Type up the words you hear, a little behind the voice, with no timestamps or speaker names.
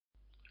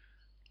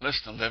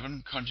Lesson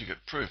 11,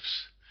 Conjugate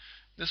Proofs.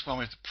 This one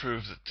we have to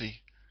prove that the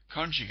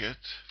conjugate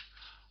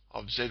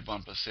of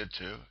Z1 plus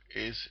Z2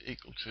 is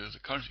equal to the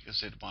conjugate of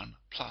Z1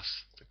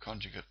 plus the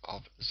conjugate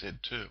of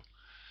Z2.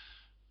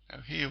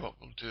 Now here what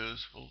we'll do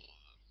is we'll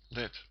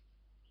let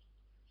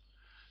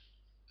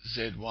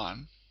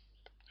Z1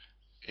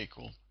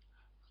 equal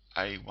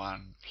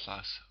A1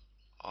 plus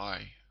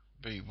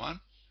IB1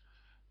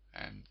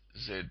 and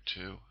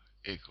Z2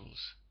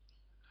 equals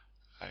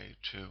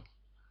A2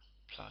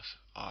 plus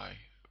IB2.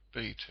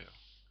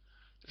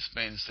 This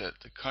means that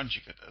the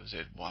conjugate of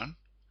Z1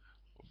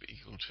 will be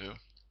equal to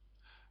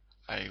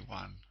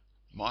A1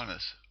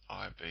 minus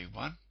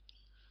IB1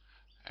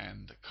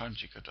 and the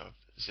conjugate of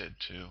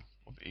Z2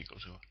 will be equal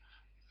to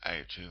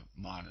A2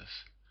 minus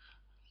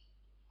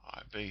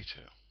IB2.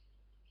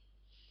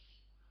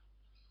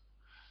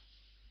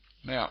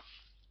 Now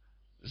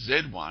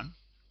Z1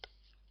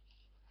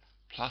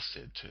 plus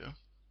Z2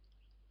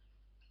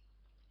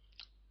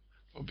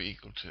 will be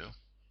equal to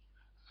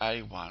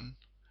A1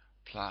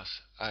 plus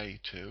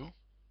A2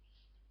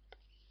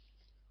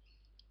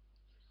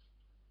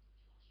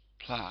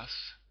 plus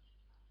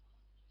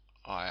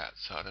I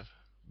outside of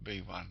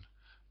B1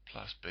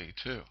 plus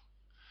B2.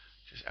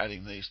 Just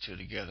adding these two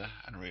together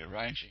and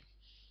rearranging.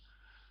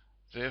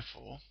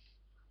 Therefore,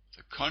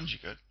 the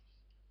conjugate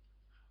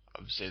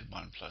of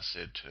Z1 plus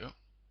Z2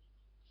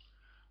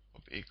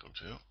 will be equal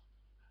to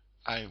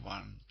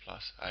A1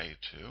 plus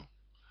A2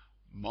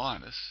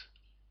 minus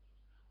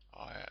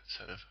I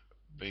outside of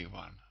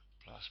B1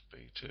 plus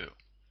B2.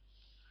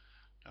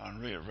 Now on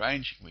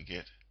rearranging we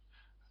get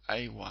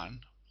A1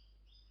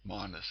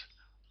 minus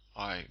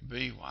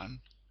IB1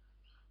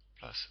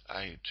 plus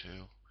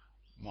A2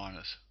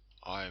 minus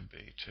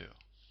IB2.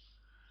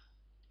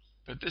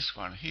 But this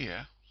one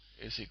here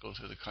is equal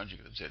to the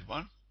conjugate of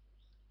Z1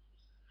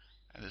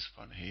 and this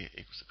one here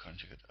equals the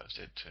conjugate of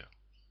Z2.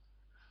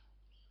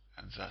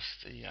 And thus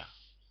the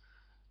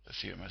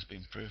theorem has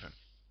been proven.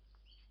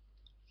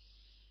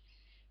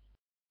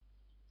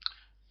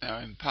 Now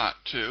in part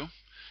 2,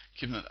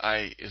 given that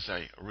A is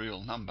a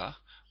real number,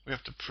 we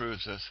have to prove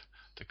that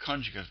the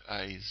conjugate of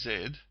AZ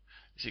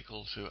is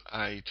equal to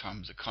A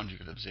times the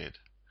conjugate of Z.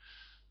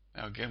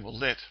 Now again we'll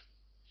let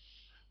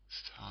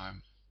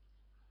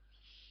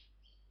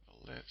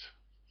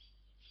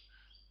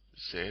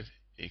Z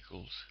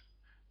equals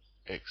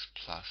X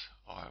plus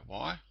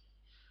IY.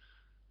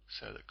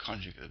 So the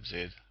conjugate of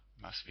Z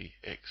must be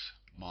X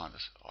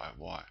minus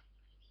IY.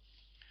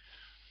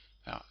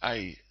 Now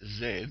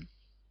AZ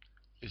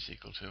is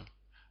equal to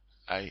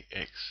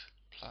AX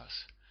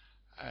plus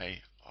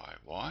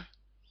AIY.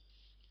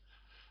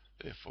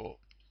 Therefore,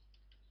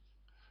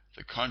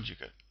 the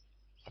conjugate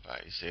of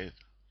AZ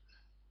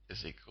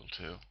is equal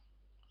to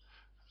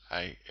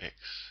AX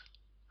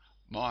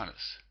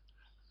minus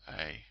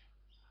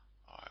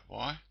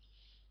AIY.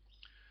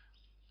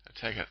 So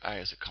take out A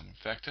as a common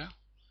factor.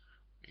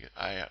 We get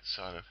A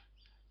outside of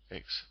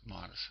X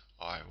minus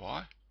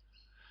IY.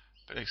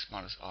 But X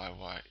minus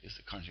IY is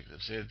the conjugate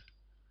of Z.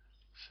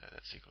 So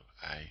that's equal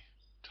to A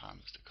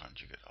times the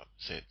conjugate of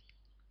Z.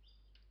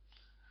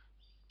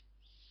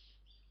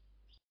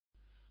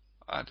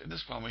 And in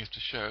this one we have to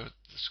show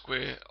the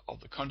square of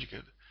the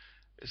conjugate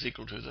is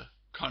equal to the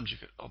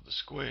conjugate of the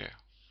square.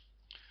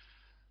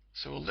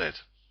 So we'll let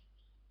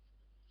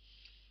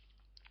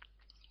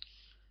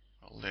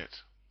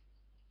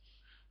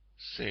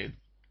Z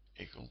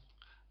equal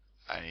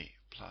A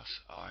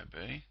plus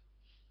IB.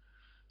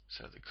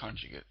 So the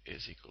conjugate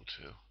is equal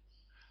to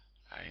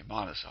A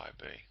minus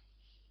IB.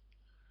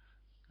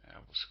 Now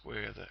we'll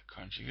square the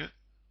conjugate.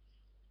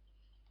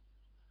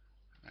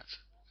 And that's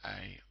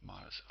A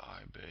minus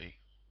IB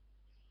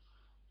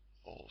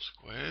all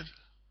squared.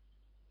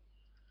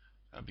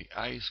 That'll be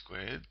A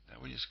squared. Now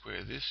when you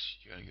square this,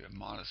 you're going to get a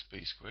minus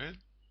B squared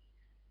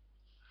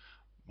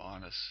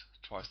minus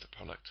twice the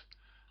product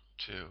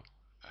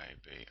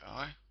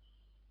 2ABI.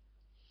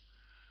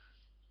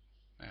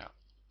 Now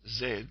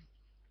Z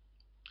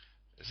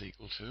is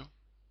equal to,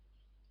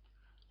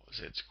 or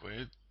Z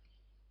squared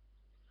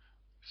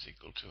is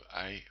equal to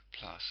A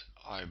plus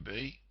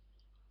IB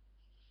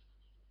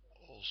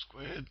all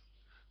squared,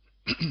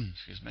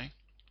 excuse me,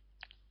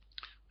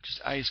 which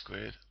is A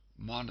squared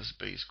minus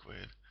B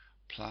squared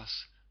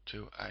plus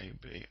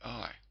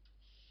 2ABI.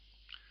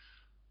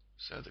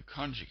 So the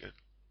conjugate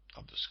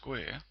of the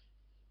square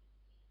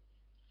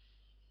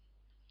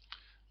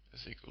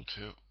is equal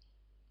to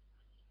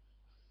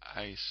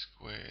A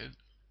squared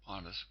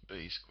minus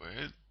B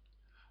squared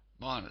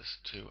minus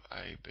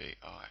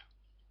 2ABI.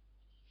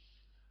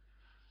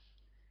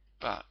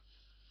 But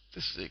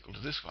this is equal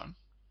to this one,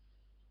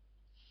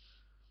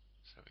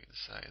 so we can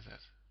say that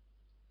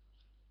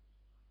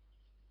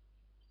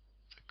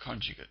the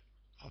conjugate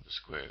of the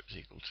square is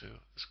equal to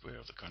the square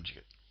of the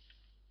conjugate.